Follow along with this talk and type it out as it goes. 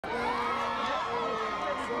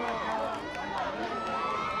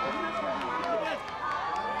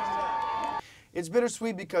it's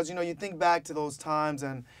bittersweet because, you know, you think back to those times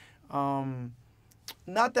and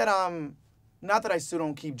not that I still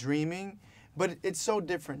don't keep dreaming, but it's so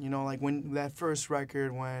different, you know, like when that first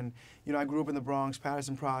record, when, you know, I grew up in the Bronx,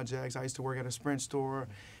 Patterson Projects, I used to work at a Sprint store,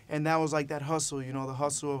 and that was like that hustle, you know, the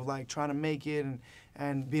hustle of like trying to make it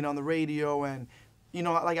and being on the radio, and, you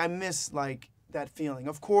know, like I miss like that feeling.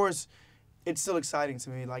 Of course, it's still exciting to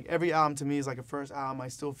me. Like every album to me is like a first album. I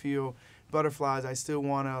still feel butterflies. I still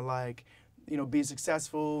want to like, you know, be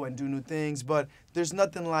successful and do new things, but there's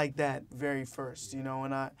nothing like that very first, you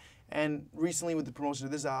know, and recently with the promotion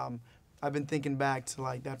of this album, I've been thinking back to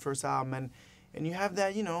like that first album, and you have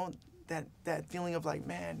that, you know, that feeling of like,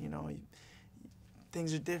 man, you know,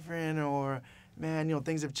 things are different, or man, you know,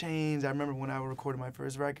 things have changed. I remember when I recorded my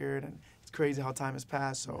first record, and it's crazy how time has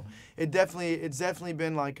passed. So it's definitely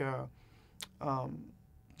been like a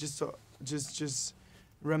just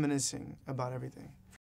reminiscing about everything.